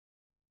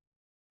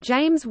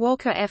James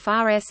Walker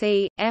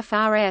FRSE,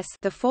 FRS,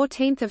 the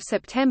 14th of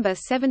September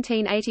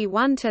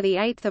 1781 to the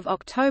 8th of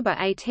October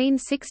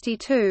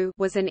 1862,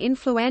 was an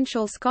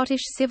influential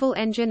Scottish civil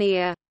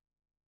engineer.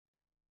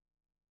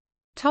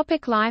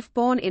 Life.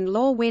 Born in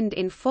Law Wynd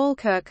in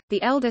Falkirk,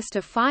 the eldest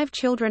of 5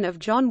 children of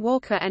John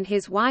Walker and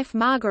his wife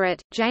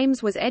Margaret,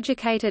 James was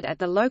educated at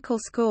the local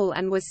school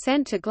and was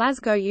sent to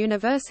Glasgow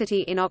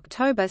University in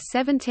October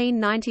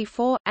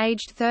 1794,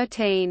 aged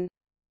 13.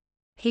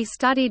 He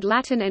studied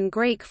Latin and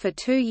Greek for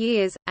 2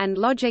 years, and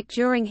logic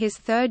during his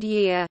 3rd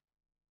year.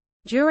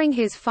 During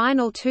his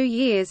final 2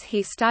 years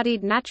he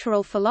studied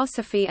natural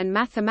philosophy and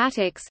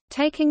mathematics,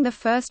 taking the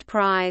first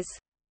prize.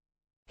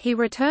 He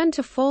returned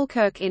to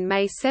Falkirk in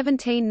May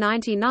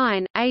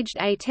 1799, aged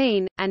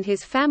 18, and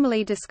his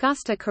family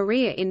discussed a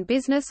career in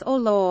business or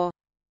law.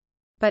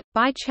 But,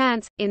 by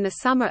chance, in the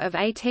summer of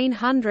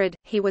 1800,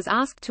 he was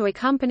asked to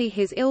accompany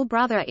his ill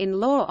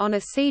brother-in-law on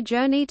a sea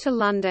journey to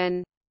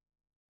London.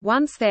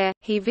 Once there,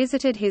 he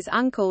visited his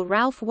uncle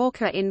Ralph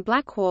Walker in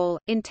Blackwall,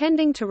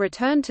 intending to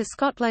return to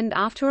Scotland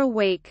after a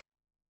week.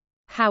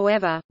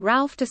 However,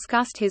 Ralph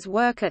discussed his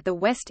work at the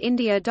West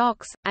India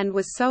Docks, and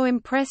was so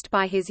impressed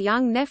by his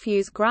young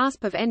nephew's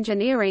grasp of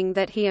engineering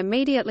that he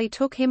immediately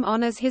took him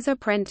on as his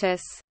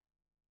apprentice.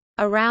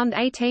 Around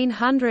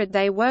 1800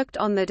 they worked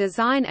on the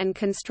design and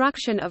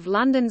construction of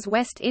London's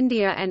West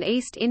India and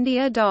East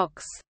India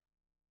Docks.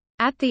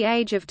 At the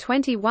age of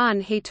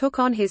 21 he took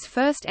on his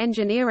first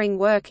engineering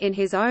work in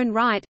his own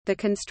right, the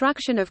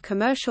construction of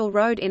Commercial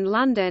Road in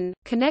London,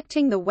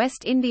 connecting the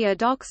West India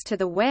Docks to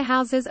the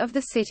warehouses of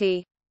the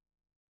city.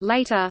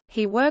 Later,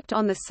 he worked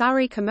on the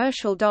Surrey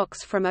Commercial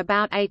Docks from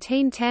about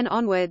 1810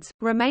 onwards,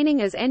 remaining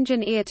as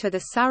engineer to the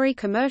Surrey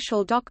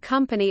Commercial Dock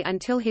Company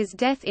until his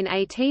death in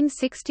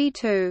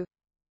 1862.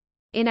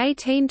 In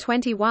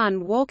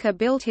 1821 Walker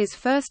built his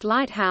first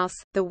lighthouse,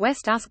 the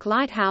West Usk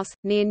Lighthouse,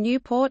 near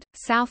Newport,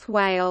 South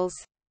Wales.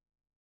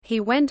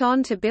 He went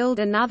on to build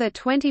another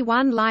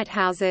 21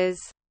 lighthouses.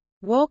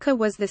 Walker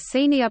was the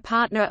senior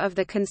partner of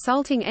the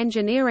consulting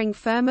engineering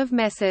firm of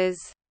Messrs.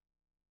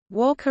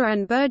 Walker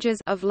and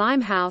Burgess of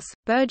Limehouse,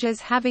 Burgess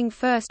having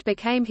first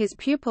became his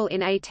pupil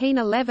in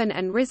 1811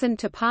 and risen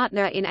to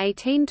partner in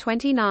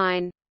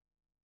 1829.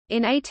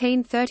 In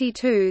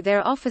 1832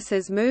 their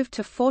offices moved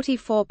to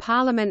 44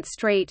 Parliament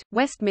Street,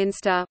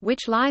 Westminster,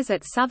 which lies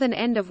at southern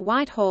end of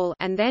Whitehall,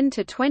 and then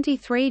to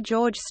 23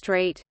 George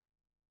Street.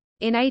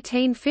 In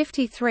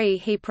 1853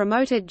 he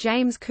promoted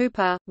James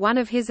Cooper, one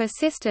of his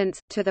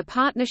assistants, to the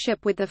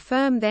partnership with the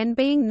firm then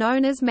being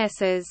known as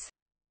Messrs.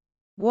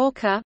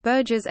 Walker,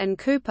 Burgess and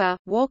Cooper.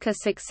 Walker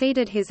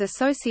succeeded his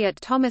associate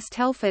Thomas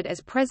Telford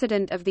as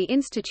president of the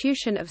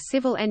Institution of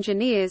Civil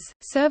Engineers,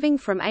 serving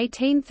from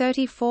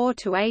 1834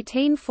 to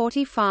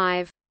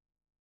 1845.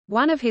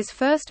 One of his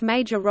first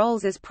major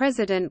roles as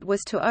president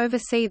was to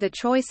oversee the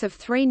choice of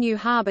 3 new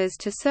harbours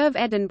to serve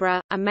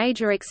Edinburgh, a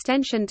major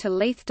extension to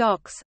Leith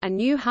Docks, a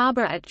new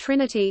harbour at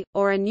Trinity,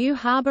 or a new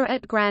harbour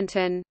at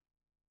Granton.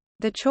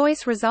 The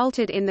choice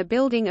resulted in the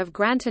building of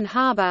Granton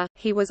Harbour.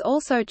 He was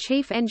also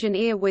chief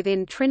engineer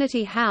within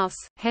Trinity House,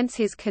 hence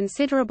his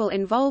considerable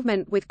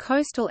involvement with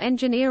coastal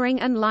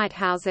engineering and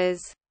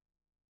lighthouses.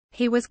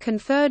 He was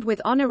conferred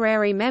with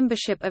honorary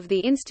membership of the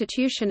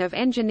Institution of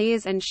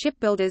Engineers and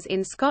Shipbuilders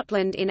in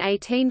Scotland in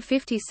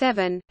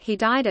 1857. He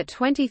died at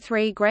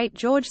 23 Great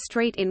George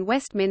Street in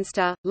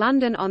Westminster,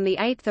 London on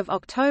 8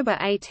 October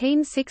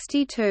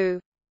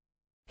 1862.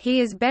 He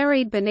is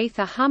buried beneath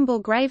a humble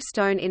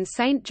gravestone in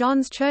St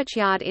John's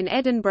Churchyard in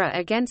Edinburgh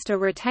against a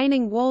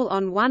retaining wall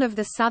on one of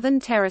the southern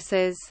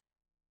terraces.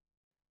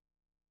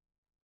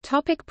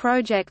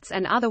 Projects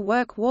and other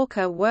work.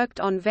 Walker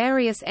worked on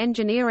various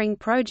engineering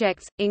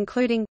projects,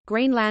 including,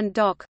 Greenland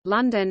Dock,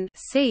 London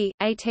c.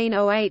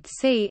 1808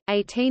 c.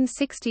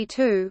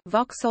 1862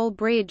 Vauxhall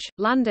Bridge,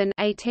 London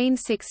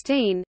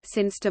 1816,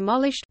 since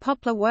demolished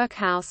Poplar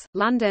Workhouse,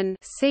 London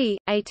c.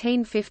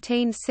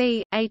 1815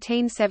 c.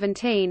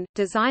 1817,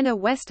 designer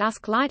West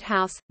Usk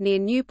Lighthouse, near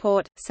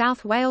Newport,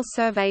 South Wales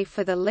Survey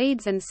for the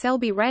Leeds and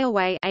Selby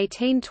Railway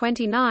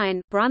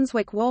 1829,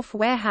 Brunswick Wharf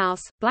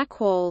Warehouse,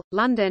 Blackwall,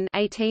 London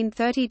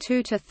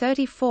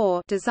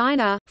 1832–34,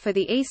 designer, for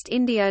the East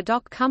India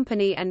Dock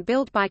Company and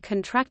built by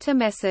contractor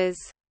Messrs.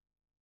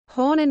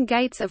 Horn and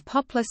Gates of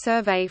Poplar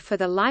Survey for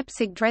the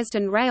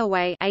Leipzig-Dresden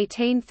Railway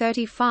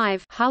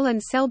 1835, Hull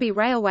and Selby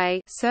Railway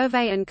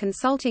survey and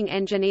consulting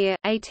engineer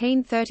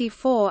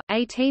 1834,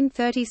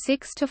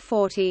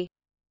 1836–40.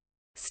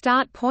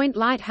 Start Point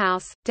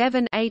Lighthouse,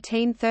 Devon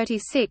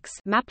 1836,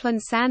 Maplin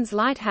Sands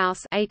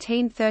Lighthouse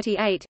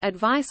 1838,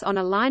 Advice on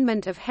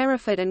alignment of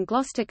Hereford and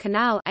Gloucester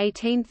Canal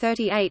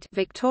 1838,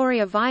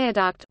 Victoria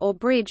Viaduct or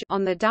Bridge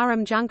on the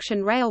Durham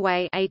Junction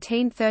Railway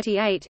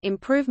 1838,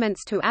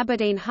 Improvements to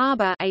Aberdeen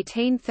Harbour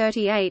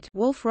 1838,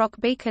 Wolf Rock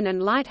Beacon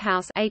and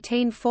Lighthouse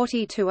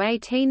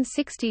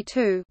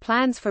 1840–1862,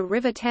 plans for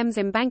River Thames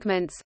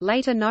embankments,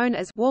 later known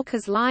as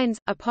Walker's Lines,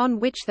 upon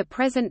which the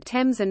present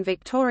Thames and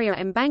Victoria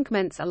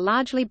embankments are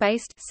largely largely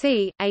based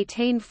c.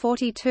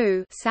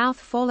 1842 South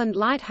Foreland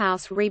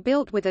Lighthouse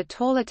rebuilt with a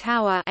taller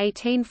tower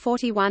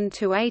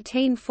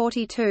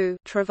 1841–1842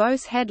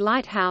 Trevose Head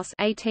Lighthouse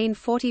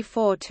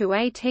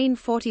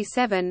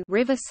 1844–1847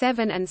 River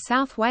Severn and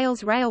South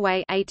Wales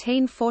Railway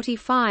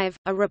 1845,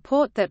 a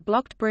report that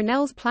blocked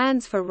Brunel's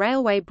plans for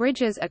railway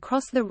bridges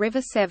across the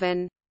River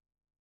Severn.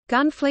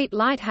 Gunfleet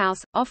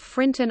Lighthouse, off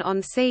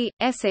Frinton-on-Sea,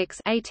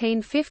 Essex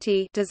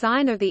 1850,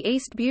 design of the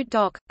East Bute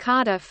Dock,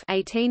 Cardiff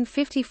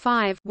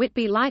 1855,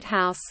 Whitby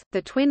Lighthouse,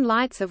 the twin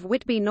lights of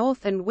Whitby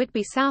North and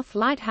Whitby South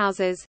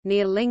lighthouses,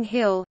 near Ling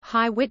Hill,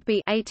 High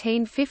Whitby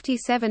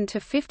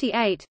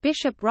 1857–58,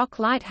 Bishop Rock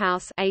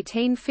Lighthouse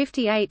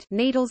 1858,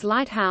 Needles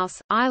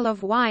Lighthouse, Isle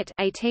of Wight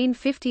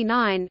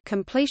 1859,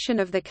 completion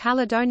of the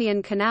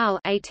Caledonian Canal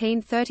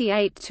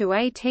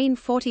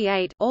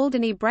 1838–1848,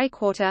 Alderney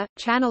Breakwater,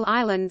 Channel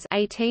Islands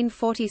 1847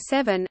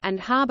 and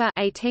Harbour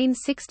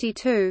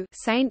 1862,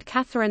 St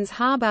Catherine's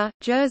Harbour,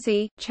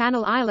 Jersey,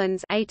 Channel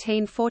Islands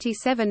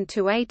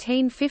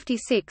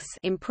 1847–1856,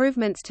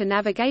 improvements to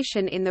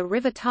navigation in the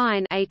River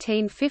Tyne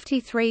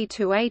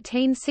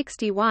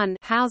 1853–1861,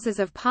 Houses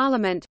of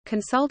Parliament,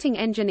 consulting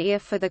engineer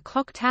for the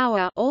Clock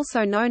Tower,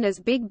 also known as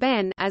Big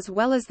Ben, as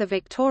well as the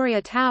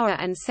Victoria Tower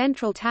and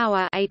Central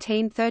Tower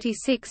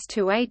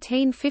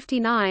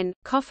 1836–1859,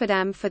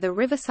 cofferdam for the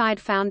Riverside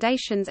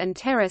Foundations and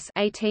Terrace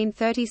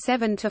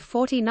 1837–49.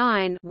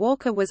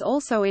 Walker was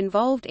also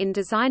involved in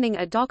designing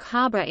a dock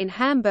harbour in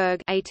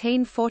Hamburg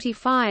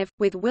 1845,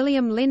 with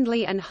William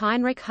Lindley and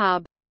Heinrich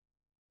Hub.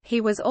 He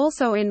was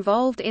also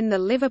involved in the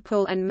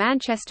Liverpool and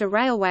Manchester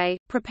Railway,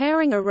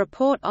 preparing a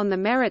report on the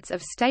merits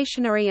of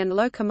stationary and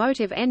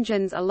locomotive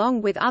engines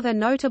along with other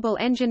notable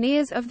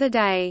engineers of the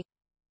day.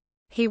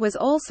 He was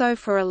also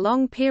for a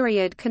long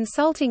period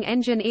consulting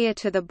engineer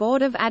to the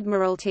Board of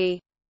Admiralty.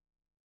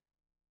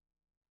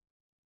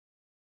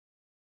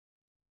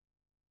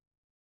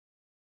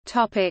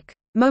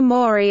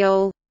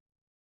 Memorial.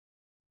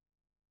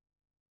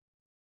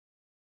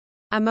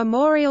 A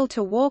memorial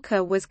to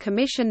Walker was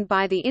commissioned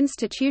by the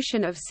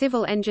Institution of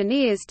Civil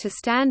Engineers to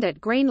stand at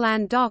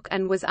Greenland Dock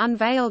and was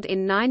unveiled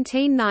in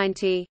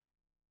 1990.